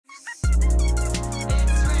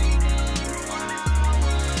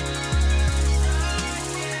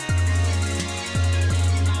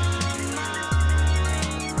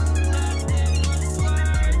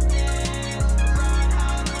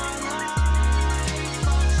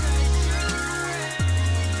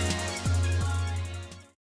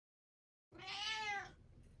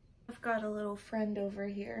got a little friend over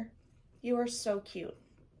here. You are so cute.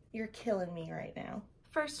 You're killing me right now.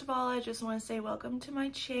 First of all, I just want to say welcome to my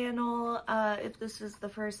channel. If this is the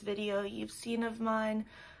first video you've seen of mine,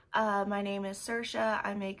 my name is Saoirse.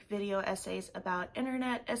 I make video essays about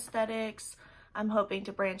internet aesthetics. I'm hoping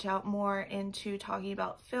to branch out more into talking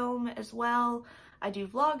about film as well. I do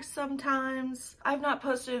vlogs sometimes. I've not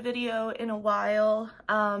posted a video in a while.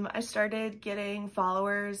 I started getting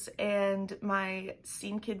followers and my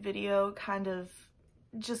Scene Kid video kind of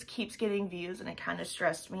just keeps getting views and it kind of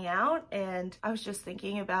stressed me out. And I was just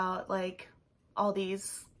thinking about like all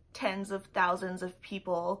these tens of thousands of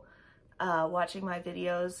people watching my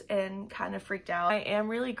videos and kind of freaked out. I am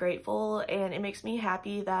really grateful and it makes me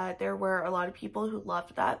happy that there were a lot of people who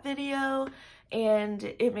loved that video, and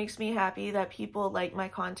it makes me happy that people like my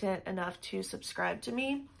content enough to subscribe to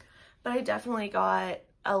me. But I definitely got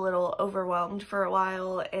a little overwhelmed for a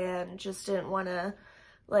while and just didn't want to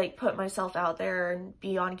like put myself out there and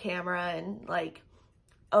be on camera and like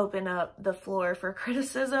open up the floor for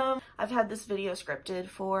criticism. I've had this video scripted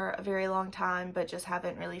for a very long time, but just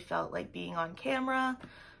haven't really felt like being on camera.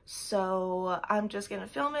 So I'm just gonna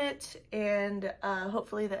film it, and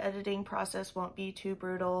hopefully the editing process won't be too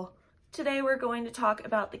brutal. Today we're going to talk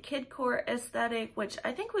about the kidcore aesthetic, which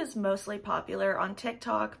I think was mostly popular on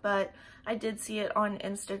TikTok, but I did see it on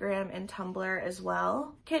Instagram and Tumblr as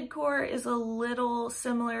well. Kidcore is a little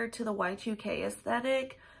similar to the Y2K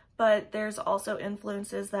aesthetic, but there's also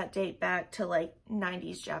influences that date back to like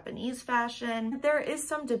 90s Japanese fashion. There is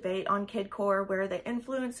some debate on kidcore, where the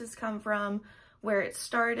influences come from, where it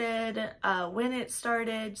started, when it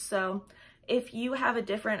started. So if you have a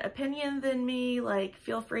different opinion than me, like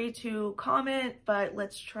feel free to comment, but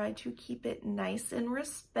let's try to keep it nice and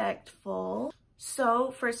respectful.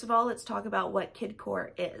 So first of all, let's talk about what kidcore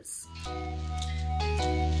is.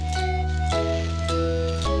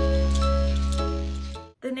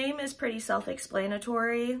 The name is pretty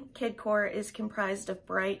self-explanatory. Kidcore is comprised of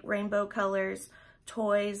bright rainbow colors,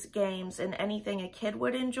 toys, games, and anything a kid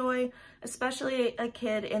would enjoy, especially a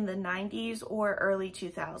kid in the 90s or early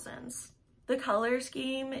 2000s. The color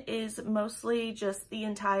scheme is mostly just the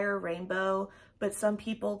entire rainbow, but some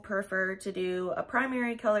people prefer to do a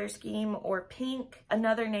primary color scheme or pink.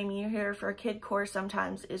 Another name you hear for kidcore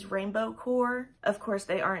sometimes is rainbow core. Of course,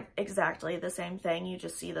 they aren't exactly the same thing, you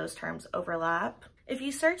just see those terms overlap. If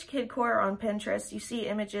you search kidcore on Pinterest, you see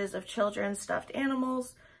images of children's stuffed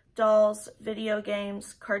animals, dolls, video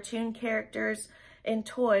games, cartoon characters, and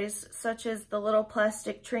toys, such as the little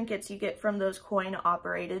plastic trinkets you get from those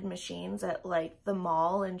coin-operated machines at like the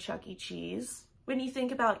mall and Chuck E. Cheese. When you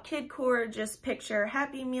think about kidcore, just picture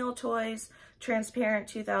Happy Meal toys, transparent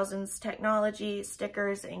 2000s technology,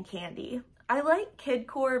 stickers, and candy. I like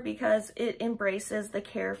kidcore because it embraces the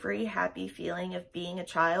carefree, happy feeling of being a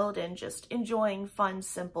child and just enjoying fun,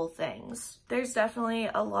 simple things. There's definitely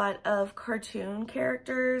a lot of cartoon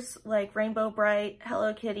characters like Rainbow Bright,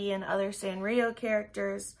 Hello Kitty, and other Sanrio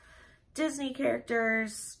characters, Disney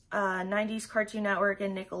characters, 90s Cartoon Network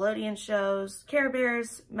and Nickelodeon shows, Care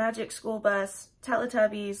Bears, Magic School Bus,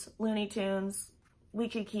 Teletubbies, Looney Tunes. We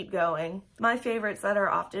could keep going. My favorites that are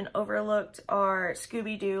often overlooked are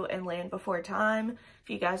Scooby-Doo and Land Before Time. If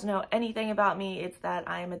you guys know anything about me, it's that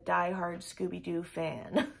I am a diehard Scooby-Doo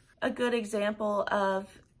fan. A good example of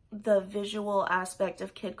the visual aspect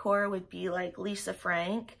of kidcore would be like Lisa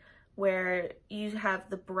Frank, where you have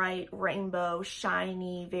the bright rainbow,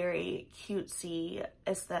 shiny, very cutesy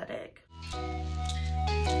aesthetic.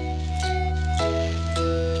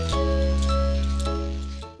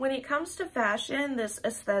 When it comes to fashion, this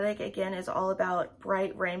aesthetic again is all about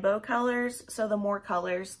bright rainbow colors, so the more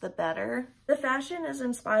colors, the better. The fashion is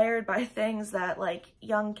inspired by things that like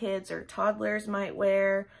young kids or toddlers might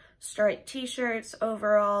wear: striped t-shirts,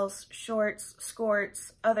 overalls, shorts,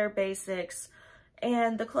 skirts, other basics,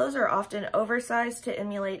 and the clothes are often oversized to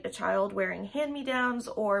emulate a child wearing hand-me-downs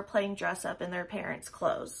or playing dress up in their parents'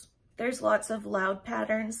 clothes. There's lots of loud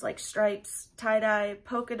patterns like stripes, tie-dye,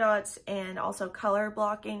 polka dots, and also color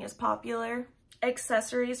blocking is popular.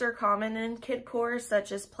 Accessories are common in kidcore,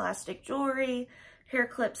 such as plastic jewelry, hair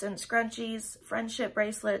clips and scrunchies, friendship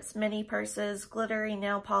bracelets, mini purses, glittery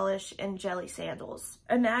nail polish, and jelly sandals.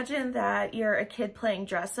 Imagine that you're a kid playing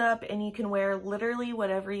dress up and you can wear literally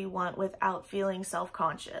whatever you want without feeling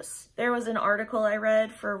self-conscious. There was an article I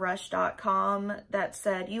read for Rush.com that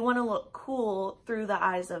said you want to look cool through the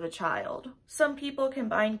eyes of a child. Some people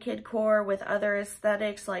combine kidcore with other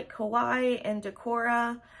aesthetics like kawaii and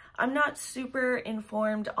decora. I'm not super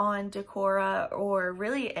informed on decora or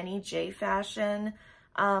really any J fashion.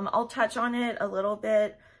 I'll touch on it a little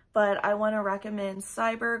bit, but I want to recommend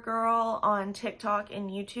Cyber Girl on TikTok and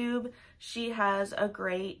YouTube. She has a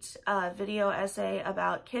great video essay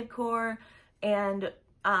about kidcore, and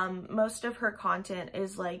most of her content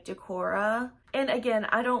is like decora. And again,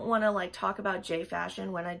 I don't want to like talk about J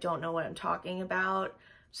fashion when I don't know what I'm talking about,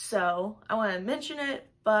 so I want to mention it.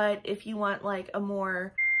 But if you want like a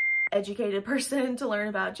more educated person to learn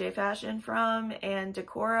about J fashion from and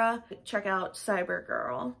decora, check out Cyber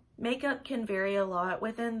Girl. Makeup can vary a lot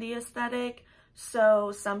within the aesthetic,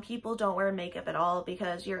 so some people don't wear makeup at all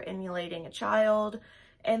because you're emulating a child,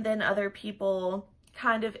 and then other people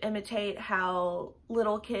kind of imitate how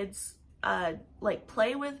little kids like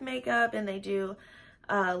play with makeup, and they do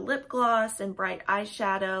lip gloss and bright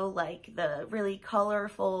eyeshadow, like the really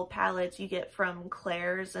colorful palettes you get from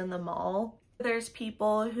Claire's in the mall. There's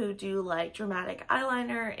people who do like dramatic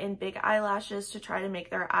eyeliner and big eyelashes to try to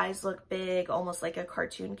make their eyes look big, almost like a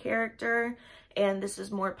cartoon character. And this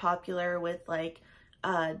is more popular with like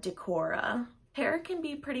decora. Hair can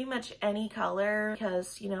be pretty much any color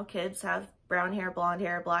because, you know, kids have brown hair, blonde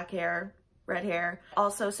hair, black hair, red hair.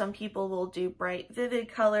 Also, some people will do bright, vivid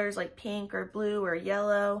colors like pink or blue or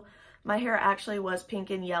yellow. My hair actually was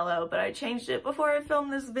pink and yellow, but I changed it before I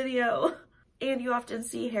filmed this video. And you often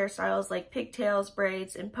see hairstyles like pigtails,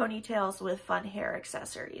 braids, and ponytails with fun hair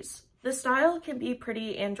accessories. The style can be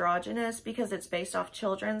pretty androgynous because it's based off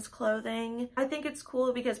children's clothing. I think it's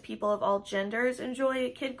cool because people of all genders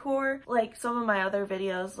enjoy kidcore. Like some of my other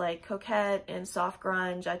videos like Coquette and Soft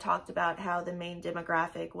Grunge, I talked about how the main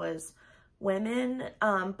demographic was women,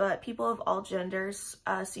 but people of all genders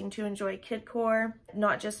seem to enjoy kidcore.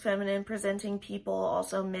 Not just feminine presenting people,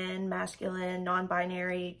 also men, masculine,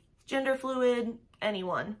 non-binary, gender fluid,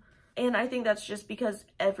 anyone. And I think that's just because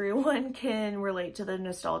everyone can relate to the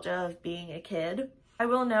nostalgia of being a kid. I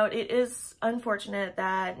will note it is unfortunate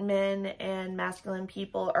that men and masculine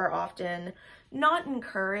people are often not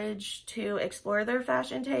encouraged to explore their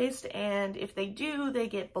fashion taste, and if they do, they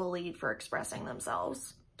get bullied for expressing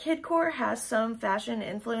themselves. Kidcore has some fashion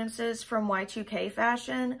influences from Y2K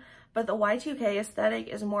fashion, but the Y2K aesthetic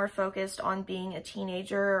is more focused on being a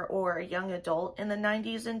teenager or a young adult in the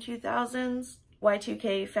 90s and 2000s.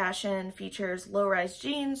 Y2K fashion features low-rise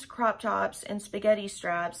jeans, crop tops, and spaghetti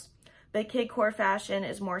straps, but kidcore fashion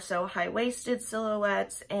is more so high-waisted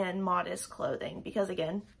silhouettes and modest clothing because,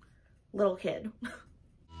 again, little kid.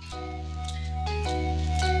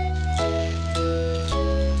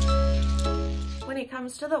 When it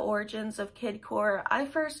comes to the origins of kidcore, I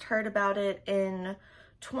first heard about it in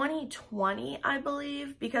 2020, I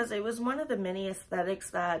believe, because it was one of the many aesthetics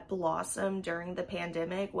that blossomed during the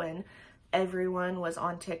pandemic when everyone was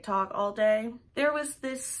on TikTok all day. There was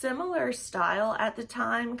this similar style at the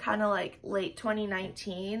time, kind of like late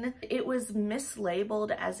 2019. It was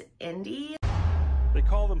mislabeled as indie. They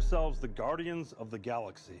call themselves the Guardians of the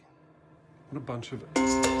Galaxy. What a bunch of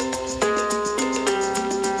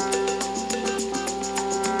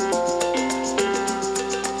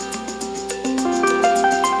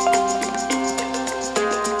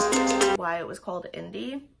why it was called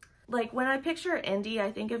indie. Like when I picture indie,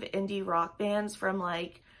 I think of indie rock bands from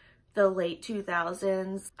like the late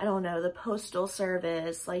 2000s. I don't know, the Postal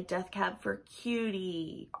Service, like Death Cab for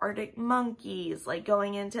Cutie, Arctic Monkeys, like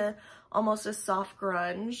going into almost a soft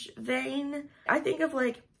grunge vein. I think of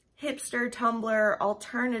like hipster Tumblr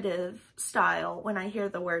alternative style when I hear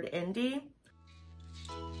the word indie.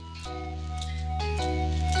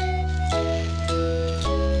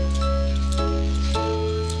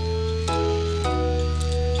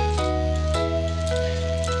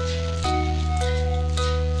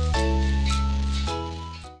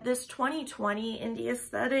 This 2020 indie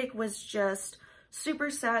aesthetic was just super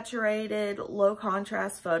saturated, low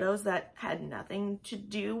contrast photos that had nothing to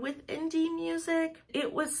do with indie music.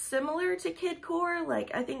 It was similar to kidcore.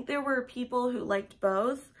 Like, I think there were people who liked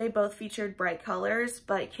both. They both featured bright colors,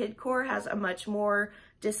 but kidcore has a much more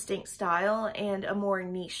distinct style and a more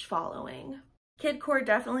niche following. Kidcore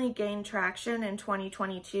definitely gained traction in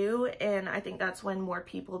 2022, and I think that's when more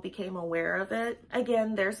people became aware of it.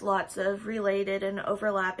 Again, there's lots of related and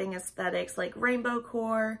overlapping aesthetics like rainbow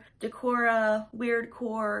core, decora, weird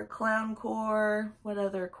core, clown core. What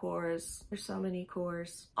other cores? There's so many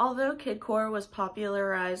cores. Although kidcore was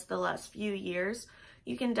popularized the last few years,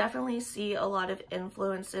 you can definitely see a lot of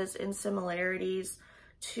influences and similarities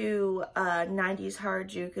to 90s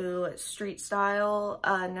Harajuku street style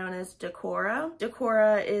known as decora.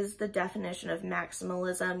 Decora is the definition of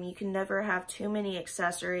maximalism. You can never have too many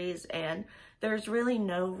accessories, and there's really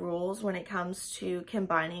no rules when it comes to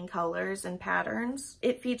combining colors and patterns.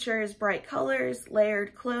 It features bright colors,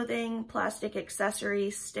 layered clothing, plastic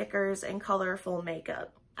accessories, stickers, and colorful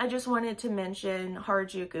makeup. I just wanted to mention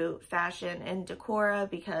Harajuku fashion and decora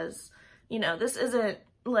because, you know, this isn't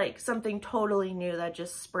like something totally new that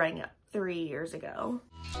just sprang up 3 years ago.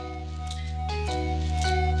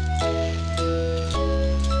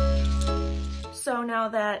 So now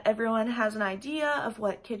that everyone has an idea of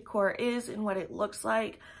what kidcore is and what it looks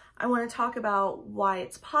like, I want to talk about why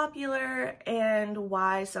it's popular and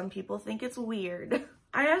why some people think it's weird.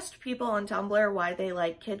 I asked people on Tumblr why they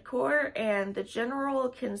like kidcore, and the general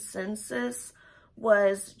consensus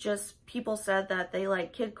was just people said that they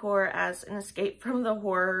like kidcore as an escape from the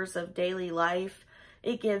horrors of daily life.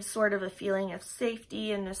 It gives sort of a feeling of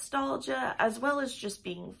safety and nostalgia, as well as just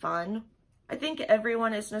being fun. I think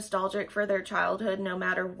everyone is nostalgic for their childhood no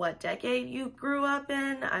matter what decade you grew up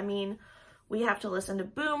in. I mean, we have to listen to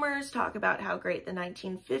boomers talk about how great the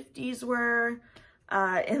 1950s were.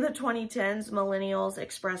 In the 2010s, millennials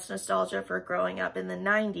expressed nostalgia for growing up in the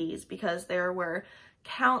 90s because there were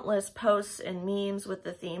countless posts and memes with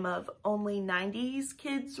the theme of only 90s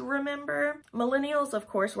kids remember. Millennials, of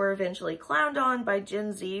course, were eventually clowned on by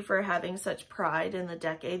Gen Z for having such pride in the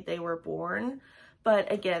decade they were born. But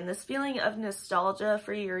again, this feeling of nostalgia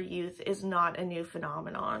for your youth is not a new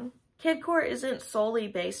phenomenon. Kidcore isn't solely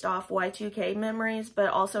based off Y2K memories, but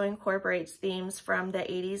also incorporates themes from the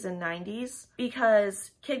 80s and 90s, because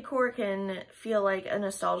kidcore can feel like a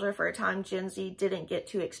nostalgia for a time Gen Z didn't get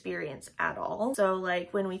to experience at all. So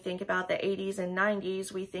like when we think about the 80s and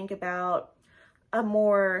 90s, we think about a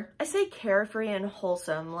more, I say carefree and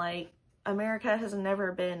wholesome, like America has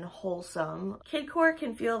never been wholesome. Kidcore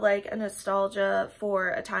can feel like a nostalgia for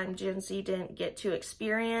a time Gen Z didn't get to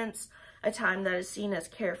experience, a time that is seen as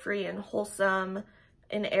carefree and wholesome,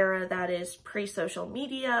 an era that is pre-social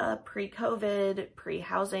media, pre-COVID,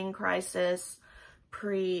 pre-housing crisis,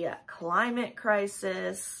 pre-climate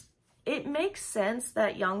crisis. It makes sense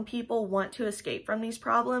that young people want to escape from these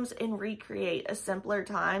problems and recreate a simpler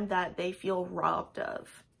time that they feel robbed of.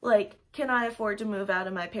 Like, can I afford to move out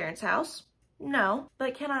of my parents' house? No.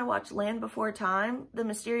 But can I watch Land Before Time, The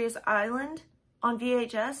Mysterious Island, on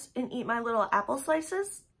VHS and eat my little apple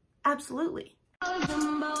slices? Absolutely.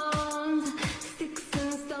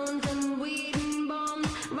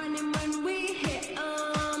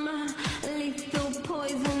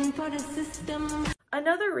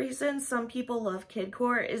 Another reason some people love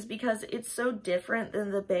kidcore is because it's so different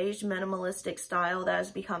than the beige minimalistic style that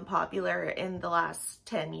has become popular in the last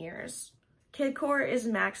 10 years. Kidcore is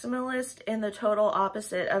maximalist and the total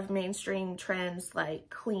opposite of mainstream trends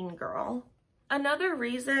like clean girl. Another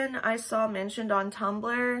reason I saw mentioned on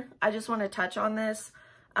Tumblr, I just want to touch on this.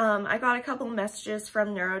 I got a couple messages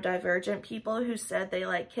from neurodivergent people who said they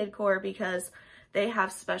like kidcore because they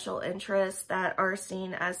have special interests that are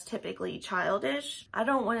seen as typically childish. I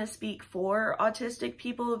don't want to speak for autistic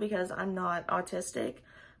people because I'm not autistic,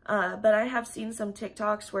 but I have seen some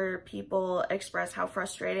TikToks where people express how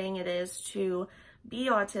frustrating it is to be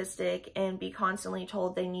autistic and be constantly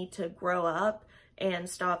told they need to grow up and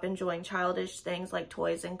stop enjoying childish things like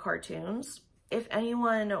toys and cartoons. If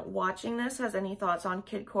anyone watching this has any thoughts on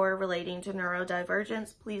kidcore relating to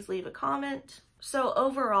neurodivergence, please leave a comment. So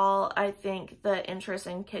overall, I think the interest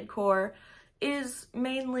in kidcore is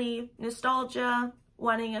mainly nostalgia,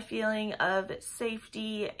 wanting a feeling of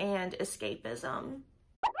safety and escapism.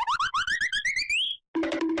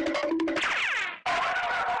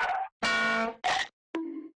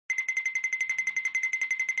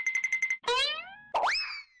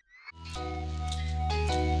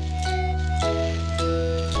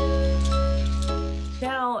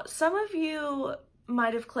 Now, some of you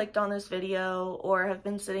might have clicked on this video or have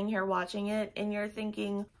been sitting here watching it and you're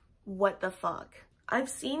thinking, what the fuck? I've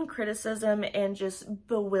seen criticism and just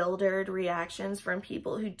bewildered reactions from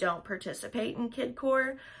people who don't participate in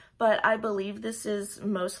kidcore, but I believe this is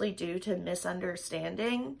mostly due to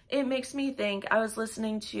misunderstanding. It makes me think, I was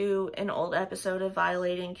listening to an old episode of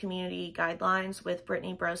Violating Community Guidelines with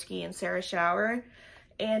Brittany Broski and Sarah Schauer,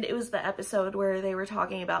 and it was the episode where they were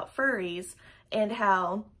talking about furries and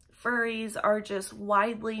how furries are just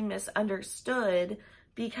widely misunderstood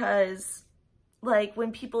because, like,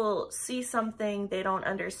 when people see something they don't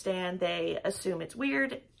understand, they assume it's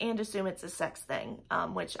weird and assume it's a sex thing,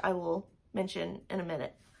 which I will mention in a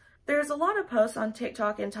minute. There's a lot of posts on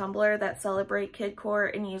TikTok and Tumblr that celebrate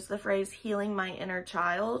kidcore and use the phrase healing my inner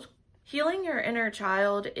child. Healing your inner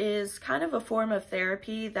child is kind of a form of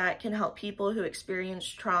therapy that can help people who experience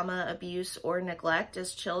trauma, abuse, or neglect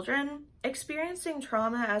as children. Experiencing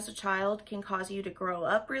trauma as a child can cause you to grow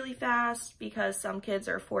up really fast because some kids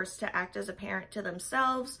are forced to act as a parent to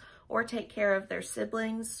themselves or take care of their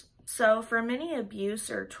siblings. So for many abuse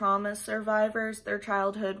or trauma survivors, their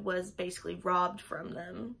childhood was basically robbed from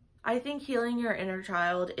them. I think healing your inner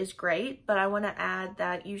child is great, but I want to add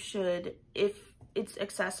that you should, if it's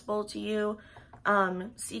accessible to you,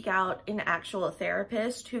 seek out an actual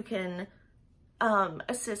therapist who can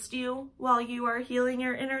assist you while you are healing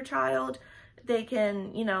your inner child. They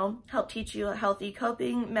can, you know, help teach you healthy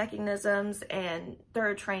coping mechanisms, and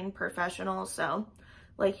they're a trained professional. So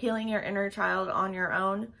like healing your inner child on your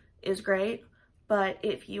own is great, but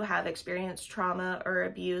if you have experienced trauma or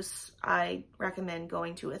abuse, I recommend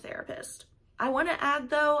going to a therapist. I want to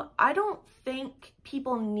add though, I don't think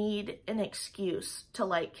people need an excuse to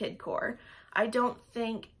like kidcore. I don't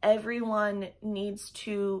think everyone needs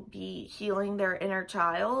to be healing their inner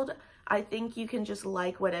child. I think you can just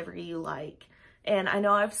like whatever you like. And I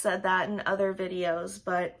know I've said that in other videos,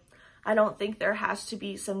 but I don't think there has to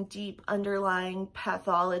be some deep underlying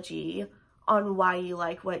pathology on why you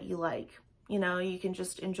like what you like. You know, you can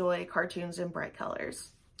just enjoy cartoons in bright colors.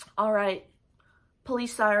 All right,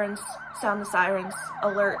 police sirens, sound the sirens,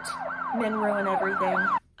 alert, men ruin everything.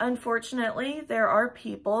 Unfortunately, there are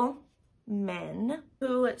people, men,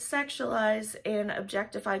 who sexualize and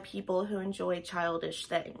objectify people who enjoy childish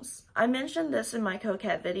things. I mentioned this in my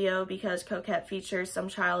Coquette video because Coquette features some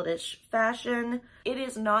childish fashion. It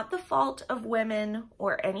is not the fault of women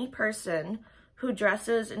or any person who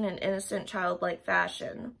dresses in an innocent childlike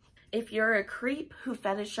fashion. If you're a creep who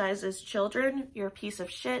fetishizes children, you're a piece of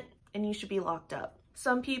shit and you should be locked up.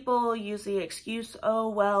 Some people use the excuse, oh,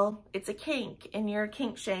 well, it's a kink and you're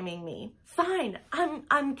kink shaming me. Fine,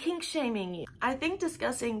 I'm kink shaming you. I think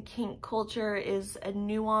discussing kink culture is a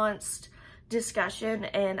nuanced discussion,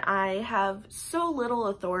 and I have so little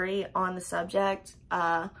authority on the subject.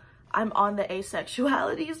 I'm on the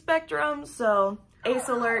asexuality spectrum, so ace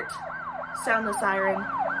alert, sound the siren.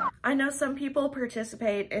 I know some people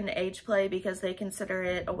participate in age play because they consider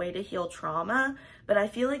it a way to heal trauma, but I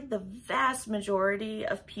feel like the vast majority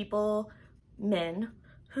of people, men,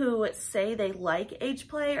 who say they like age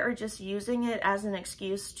play are just using it as an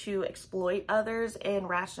excuse to exploit others and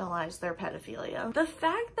rationalize their pedophilia. The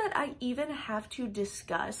fact that I even have to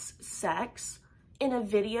discuss sex in a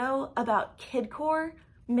video about kidcore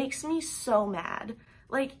makes me so mad.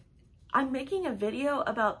 Like, I'm making a video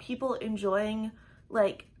about people enjoying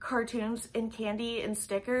like cartoons and candy and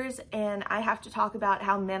stickers, and I have to talk about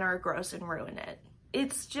how men are gross and ruin it.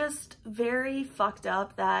 It's just very fucked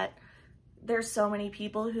up that there's so many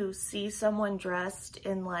people who see someone dressed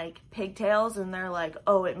in like pigtails and they're like,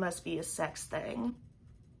 oh, it must be a sex thing.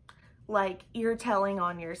 Like, you're telling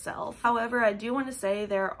on yourself. However, I do want to say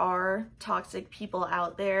there are toxic people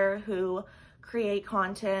out there who create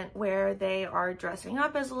content where they are dressing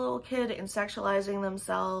up as a little kid and sexualizing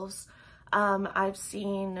themselves. I've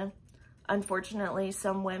seen, unfortunately,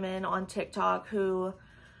 some women on TikTok who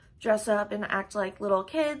dress up and act like little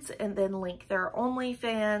kids and then link their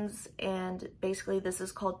OnlyFans, and basically this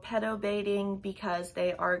is called pedo baiting because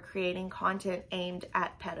they are creating content aimed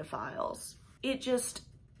at pedophiles. It just,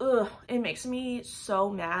 it makes me so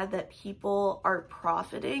mad that people are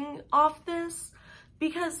profiting off this,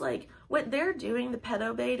 because like what they're doing, the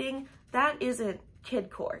pedo baiting, that isn't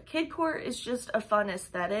kidcore. Kidcore is just a fun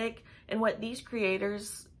aesthetic, and what these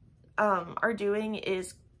creators are doing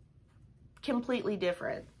is completely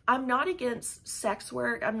different. I'm not against sex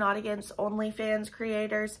work. I'm not against OnlyFans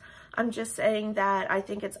creators. I'm just saying that I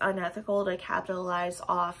think it's unethical to capitalize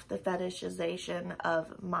off the fetishization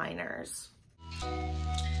of minors.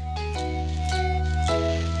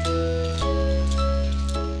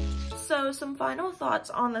 So some final thoughts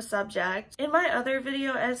on the subject. In my other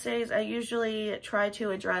video essays, I usually try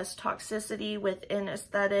to address toxicity within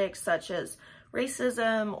aesthetics such as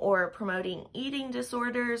racism or promoting eating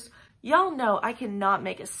disorders. Y'all know I cannot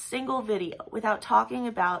make a single video without talking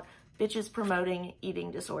about bitches promoting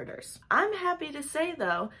eating disorders. I'm happy to say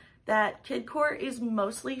though that kidcore is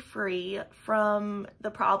mostly free from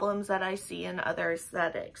the problems that I see in other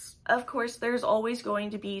aesthetics. Of course, there's always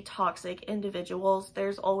going to be toxic individuals.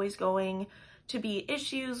 There's always going to be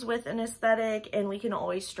issues with an aesthetic, and we can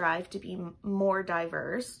always strive to be more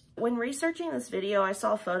diverse. When researching this video, I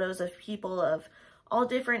saw photos of people of all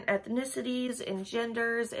different ethnicities and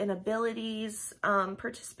genders and abilities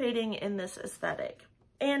participating in this aesthetic.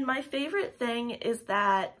 And my favorite thing is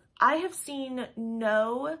that I have seen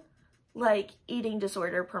no like eating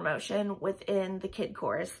disorder promotion within the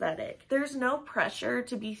kidcore aesthetic. There's no pressure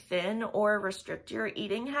to be thin or restrict your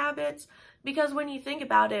eating habits, because when you think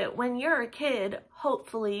about it, when you're a kid,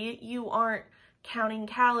 hopefully you aren't counting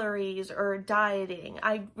calories or dieting.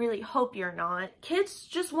 I really hope you're not. Kids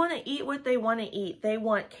just want to eat what they want to eat. They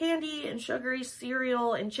want candy and sugary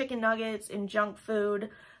cereal and chicken nuggets and junk food.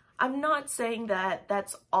 I'm not saying that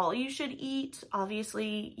that's all you should eat.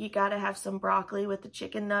 Obviously, you gotta have some broccoli with the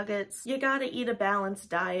chicken nuggets. You gotta eat a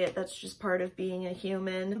balanced diet. That's just part of being a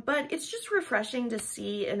human. But it's just refreshing to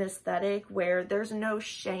see an aesthetic where there's no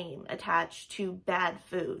shame attached to bad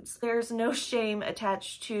foods. There's no shame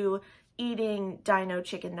attached to eating dino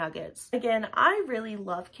chicken nuggets. Again, I really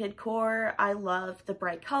love kidcore. I love the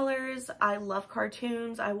bright colors. I love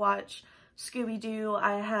cartoons. I watch Scooby-Doo.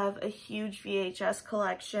 I have a huge VHS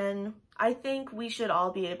collection. I think we should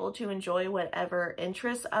all be able to enjoy whatever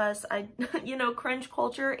interests us. You know, cringe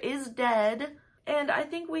culture is dead. And I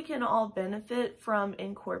think we can all benefit from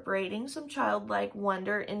incorporating some childlike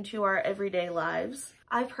wonder into our everyday lives.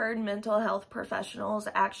 I've heard mental health professionals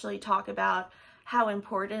actually talk about how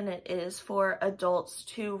important it is for adults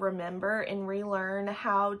to remember and relearn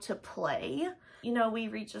how to play. You know, we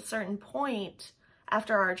reach a certain point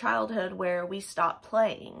after our childhood where we stop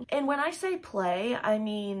playing. And when I say play, I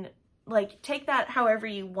mean, like, take that however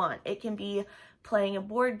you want. It can be playing a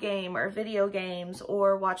board game or video games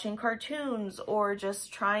or watching cartoons or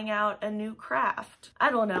just trying out a new craft.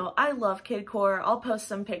 I don't know. I love kidcore. I'll post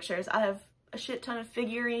some pictures. I have a shit ton of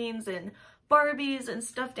figurines and Barbies and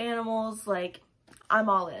stuffed animals. Like, I'm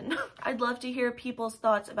all in. I'd love to hear people's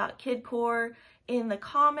thoughts about kidcore in the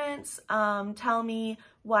comments. Tell me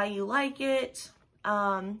why you like it.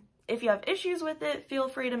 If you have issues with it, feel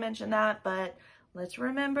free to mention that, but let's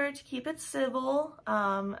remember to keep it civil.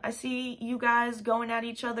 I see you guys going at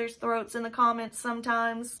each other's throats in the comments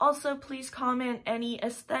sometimes. Also, please comment any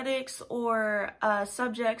aesthetics or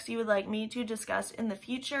subjects you would like me to discuss in the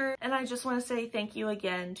future. And I just want to say thank you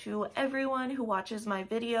again to everyone who watches my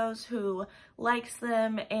videos, who likes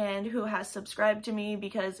them, and who has subscribed to me,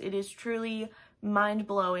 because it is truly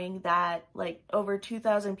mind-blowing that like over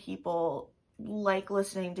 2,000 people like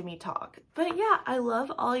listening to me talk. But yeah, I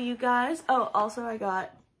love all you guys. Oh, also I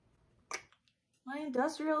got my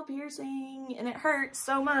industrial piercing and it hurts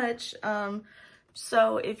so much.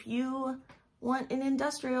 So if you want an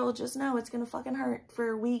industrial, just know it's gonna fucking hurt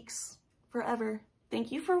for weeks, forever.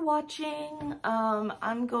 Thank you for watching.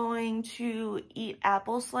 I'm going to eat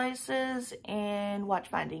apple slices and watch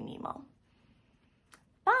Finding Nemo.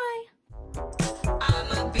 Bye!